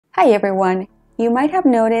Hi everyone! You might have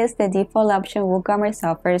noticed the default option WooCommerce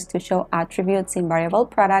offers to show attributes in variable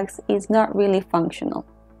products is not really functional.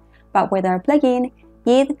 But with our plugin,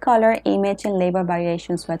 YITH Color Image and Label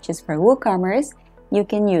Variation Swatches for WooCommerce, you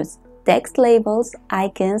can use text labels,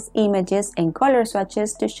 icons, images, and color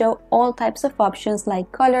swatches to show all types of options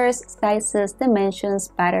like colors, sizes, dimensions,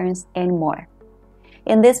 patterns, and more.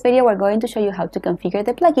 In this video, we're going to show you how to configure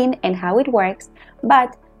the plugin and how it works,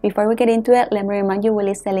 but before we get into it, let me remind you we'll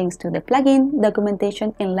list the links to the plugin,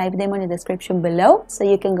 documentation, and live demo in the description below, so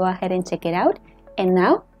you can go ahead and check it out. And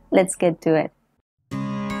now, let's get to it.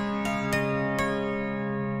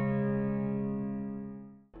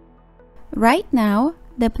 Right now,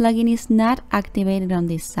 the plugin is not activated on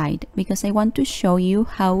this side because I want to show you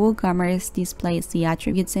how WooCommerce displays the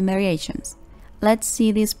attributes and variations. Let's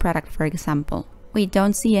see this product for example. We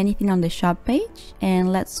don't see anything on the shop page,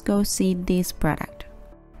 and let's go see this product.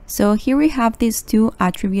 So here we have these two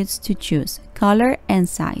attributes to choose, color and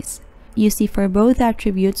size. You see for both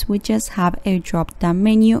attributes we just have a drop-down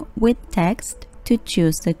menu with text to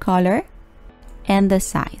choose the color and the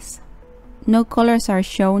size. No colors are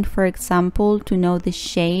shown, for example, to know the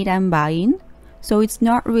shade I'm buying, so it's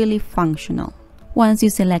not really functional. Once you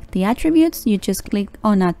select the attributes, you just click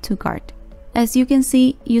on Add to Cart. As you can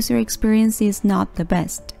see, user experience is not the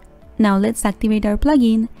best. Now let's activate our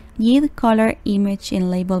plugin, YITH Color Image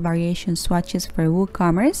and Label Variation Swatches for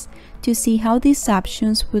WooCommerce, to see how these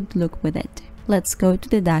options would look with it. Let's go to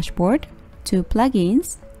the dashboard, to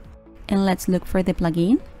Plugins, and let's look for the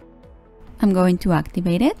plugin. I'm going to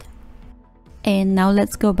activate it. And now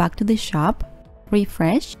let's go back to the shop,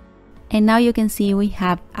 refresh, and now you can see we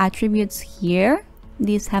have attributes here.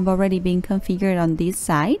 These have already been configured on this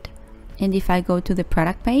side. And if I go to the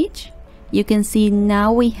product page, you can see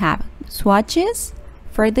now we have swatches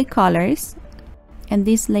for the colors and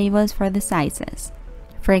these labels for the sizes.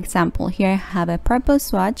 For example, here I have a purple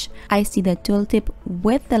swatch. I see the tooltip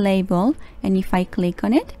with the label, and if I click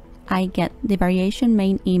on it, I get the variation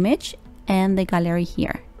main image and the gallery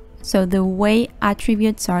here. So the way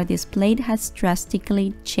attributes are displayed has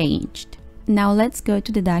drastically changed. Now let's go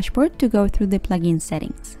to the dashboard to go through the plugin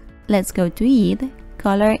settings. Let's go to YITH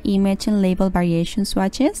Color Image and Label Variation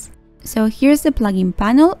Swatches. So here's the plugin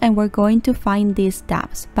panel, and we're going to find these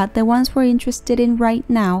tabs, but the ones we're interested in right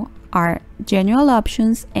now are General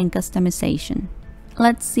Options and Customization.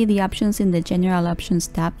 Let's see the options in the General Options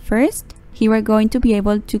tab first. Here we're going to be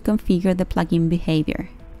able to configure the plugin behavior.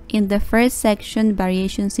 In the first section,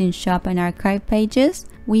 Variations in Shop and Archive pages,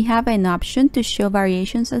 we have an option to show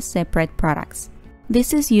variations as separate products.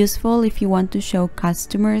 This is useful if you want to show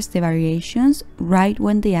customers the variations right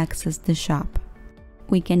when they access the shop.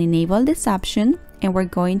 We can enable this option, and we're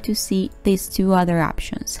going to see these two other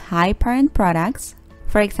options, Hide Parent Products.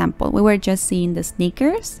 For example, we were just seeing the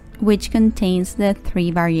sneakers, which contains the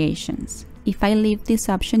 3 variations. If I leave this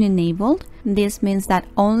option enabled, this means that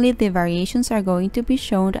only the variations are going to be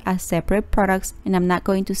shown as separate products, and I'm not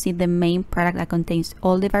going to see the main product that contains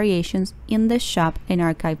all the variations in the shop and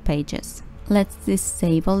archive pages. Let's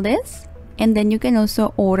disable this, and then you can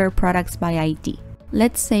also order products by ID.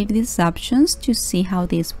 Let's save these options to see how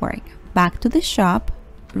these work. Back to the shop,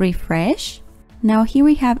 refresh. Now here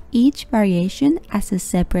we have each variation as a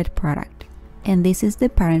separate product, and this is the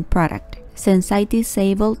parent product. Since I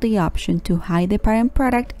disabled the option to hide the parent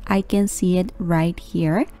product, I can see it right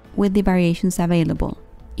here with the variations available.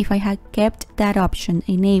 If I had kept that option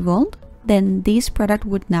enabled, then this product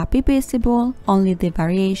would not be visible, only the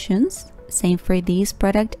variations. Same for this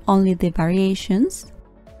product, only the variations.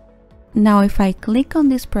 Now if I click on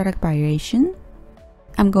this product variation,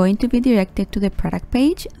 I'm going to be directed to the product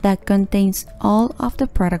page that contains all of the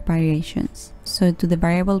product variations, so to the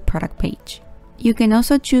variable product page. You can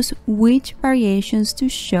also choose which variations to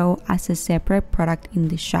show as a separate product in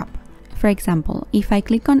the shop. For example, if I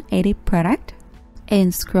click on Edit Product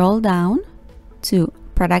and scroll down to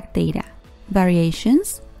Product Data,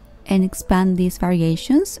 Variations, and expand these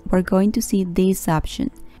variations, we're going to see this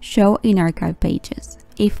option, Show in Archive Pages.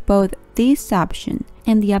 If both this option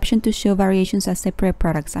and the option to show variations as separate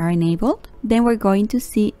products are enabled, then we're going to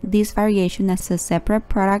see this variation as a separate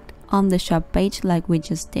product on the shop page like we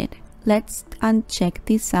just did. Let's uncheck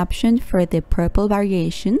this option for the purple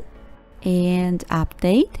variation and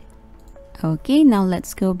update. Okay, now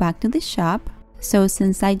let's go back to the shop. So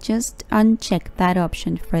since I just unchecked that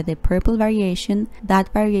option for the purple variation,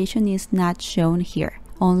 that variation is not shown here.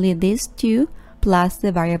 Only these two plus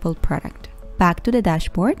the variable product. Back to the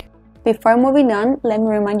dashboard. Before moving on, let me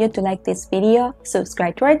remind you to like this video,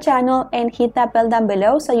 subscribe to our channel, and hit that bell down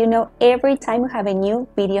below so you know every time we have a new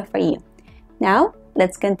video for you. Now,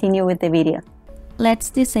 let's continue with the video.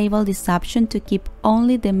 let's disable this option to keep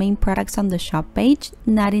only the main products on the shop page,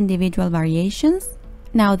 not individual variations.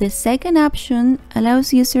 Now the second option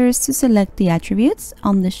allows users to select the attributes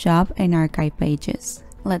on the shop and archive pages.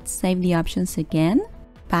 Let's save the options again,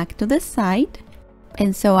 back to the site,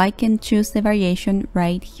 and so I can choose the variation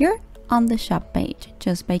right here on the shop page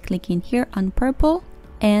just by clicking here on purple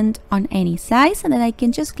and on any size, and then I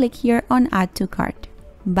can just click here on add to cart.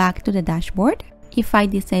 Back to the dashboard. If I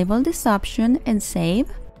disable this option and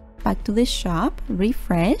save, back to the shop,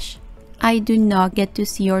 refresh, I do not get to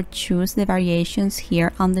see or choose the variations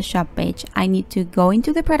here on the shop page. I need to go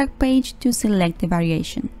into the product page to select the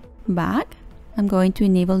variation. Back, I'm going to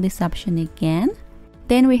enable this option again.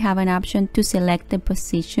 Then we have an option to select the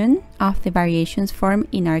position of the variations form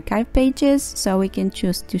in archive pages, so we can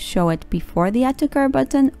choose to show it before the add to cart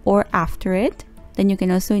button or after it. Then you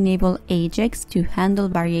can also enable Ajax to handle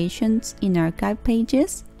variations in archive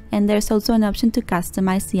pages. And there's also an option to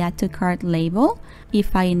customize the add to cart label.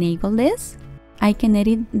 If I enable this, I can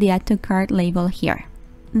edit the add to cart label here.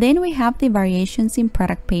 Then we have the variations in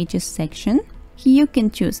product pages section. Here you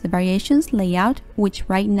can choose the variations layout, which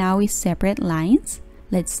right now is separate lines.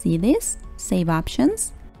 Let's see this, save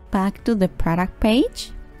options, back to the product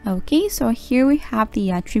page. Okay, so here we have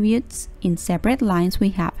the attributes in separate lines. We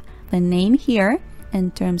have the name here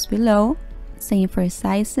and terms below, same for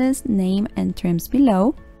sizes, name and terms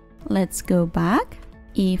below. Let's go back.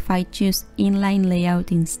 If I choose inline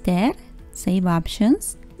layout instead, save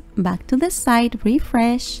options, back to the site,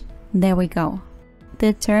 refresh, there we go.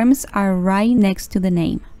 The terms are right next to the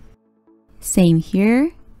name. Same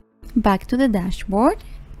here, back to the dashboard.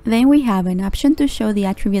 Then we have an option to show the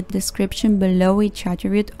attribute description below each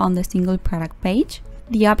attribute on the single product page.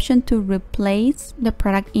 The option to replace the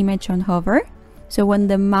product image on hover. So when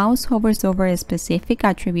the mouse hovers over a specific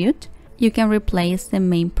attribute, you can replace the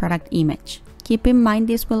main product image. Keep in mind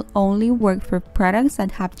this will only work for products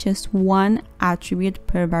that have just one attribute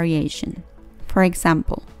per variation. For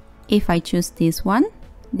example, if I choose this one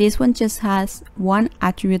just has one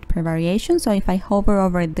attribute per variation, so if I hover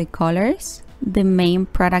over the colors, the main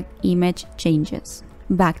product image changes.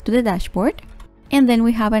 Back to the dashboard, and then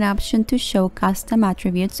we have an option to show custom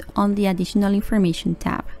attributes on the additional information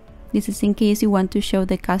tab. This is in case you want to show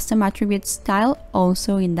the custom attribute style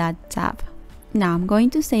also in that tab. Now I'm going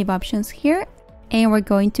to save options here, and we're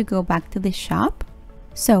going to go back to the shop.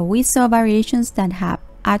 So we saw variations that have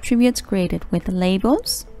attributes created with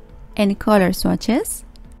labels and color swatches,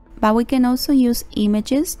 but we can also use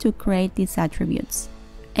images to create these attributes.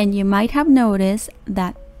 And you might have noticed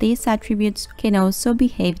that these attributes can also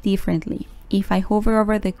behave differently. If I hover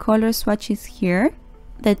over the color swatches here,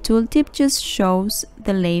 the tooltip just shows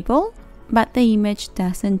the label, but the image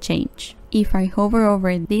doesn't change. If I hover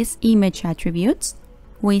over these image attributes,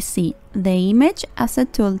 we see the image as a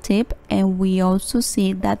tooltip, and we also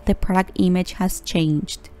see that the product image has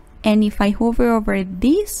changed. And if I hover over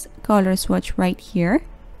this color swatch right here,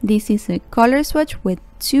 this is a color swatch with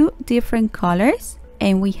two different colors,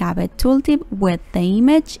 and we have a tooltip with the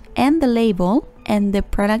image and the label, and the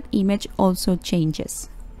product image also changes.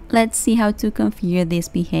 Let's see how to configure this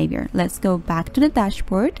behavior. Let's go back to the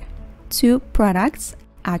dashboard, to products,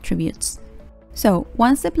 attributes. So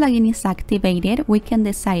once the plugin is activated, we can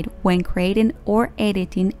decide when creating or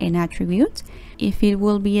editing an attribute if it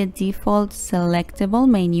will be a default selectable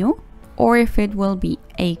menu, or if it will be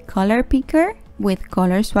a color picker with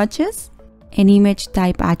color swatches, an image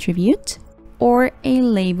type attribute, or a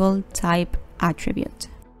label type attribute.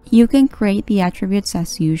 You can create the attributes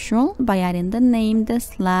as usual by adding the name, the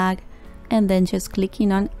flag, and then just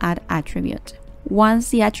clicking on Add Attribute. Once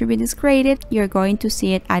the attribute is created, you're going to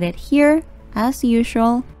see it added here as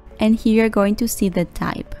usual, and here you're going to see the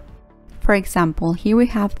type. For example, here we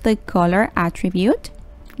have the color attribute.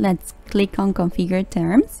 Let's click on Configure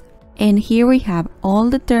Terms, and here we have all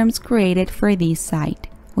the terms created for this site.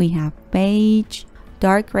 We have beige,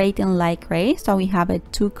 dark gray and light gray, so we have a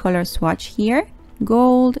two-color swatch here,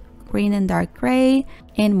 gold, green and dark gray,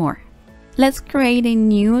 and more. Let's create a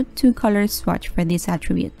new two-color swatch for this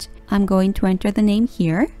attribute. I'm going to enter the name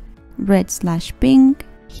here, red/pink.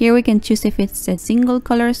 Here we can choose if it's a single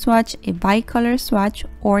color swatch, a bi-color swatch,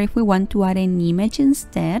 or if we want to add an image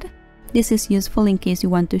instead. This is useful in case you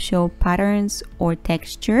want to show patterns or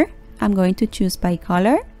texture. I'm going to choose by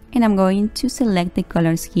color, and I'm going to select the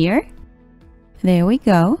colors here. There we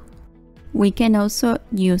go. We can also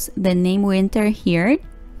use the name we enter here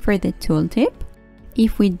for the tooltip.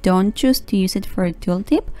 If we don't choose to use it for a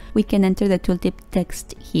tooltip, we can enter the tooltip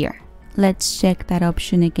text here. Let's check that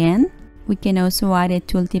option again. We can also add a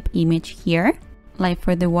tooltip image here, like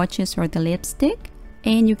for the watches or the lipstick.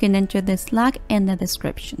 and you can enter the slug and the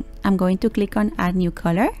description. I'm going to click on add new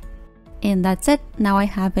color, and that's it. Now I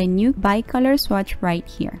have a new by color swatch right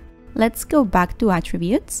here. Let's go back to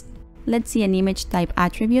attributes. Let's see an image type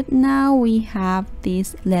attribute. Now we have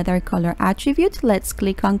this leather color attribute. Let's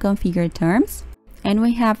click on configure terms, and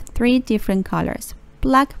we have 3 different colors: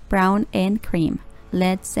 black, brown, and cream.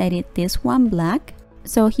 Let's edit this one black.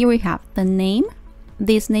 So here we have the name.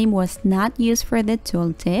 This name was not used for the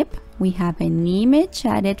tooltip. We have an image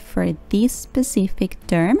added for this specific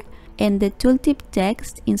term, and the tooltip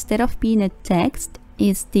text, instead of being a text,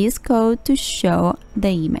 is this code to show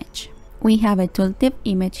the image. We have a tooltip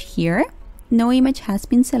image here. No image has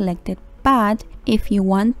been selected, but if you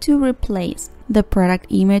want to replace the product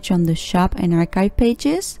image on the shop and archive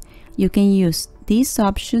pages, you can use this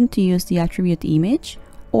option to use the attribute image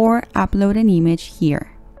or upload an image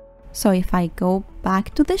here. So if I go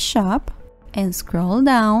back to the shop and scroll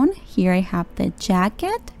down, here I have the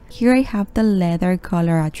jacket, here I have the leather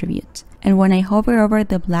color attribute. And when I hover over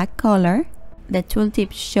the black color, the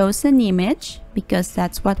tooltip shows an image because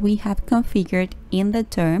that's what we have configured in the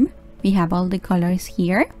term. We have all the colors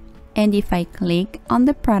here. And if I click on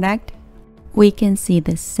the product, we can see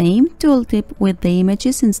the same tooltip with the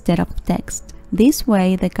images instead of text. This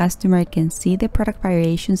way, the customer can see the product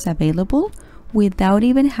variations available without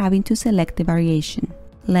even having to select the variation.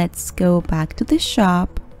 Let's go back to the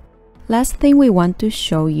shop. Last thing we want to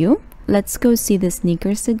show you, let's go see the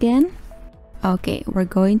sneakers again. Okay, we're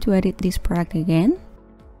going to edit this product again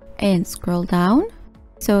and scroll down.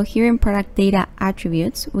 So here in product data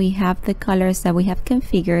attributes, we have the colors that we have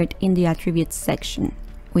configured in the attributes section.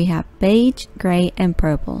 We have beige, gray, and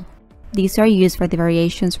purple. These are used for the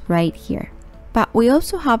variations right here. But we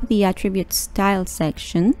also have the attribute style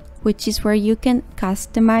section, which is where you can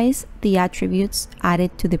customize the attributes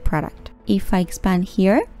added to the product. If I expand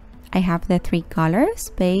here, I have the 3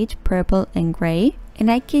 colors, beige, purple, and gray, and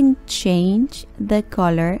I can change the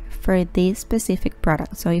color for this specific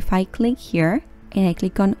product. So if I click here and I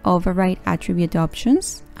click on override attribute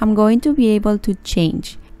options, I'm going to be able to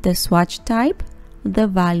change the swatch type, the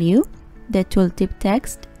value, the tooltip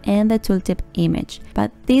text, and the tooltip image,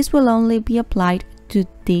 but this will only be applied to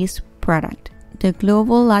this product. The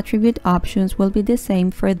global attribute options will be the same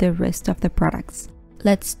for the rest of the products.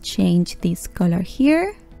 Let's change this color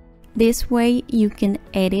here. This way you can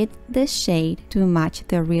edit the shade to match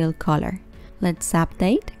the real color. Let's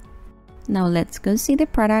update. Now let's go see the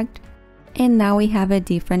product, and now we have a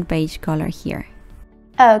different beige color here.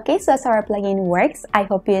 Okay, so that's how our plugin works. I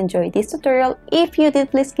hope you enjoyed this tutorial. If you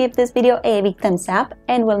did, please give this video a big thumbs up,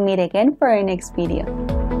 and we'll meet again for our next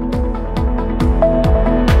video.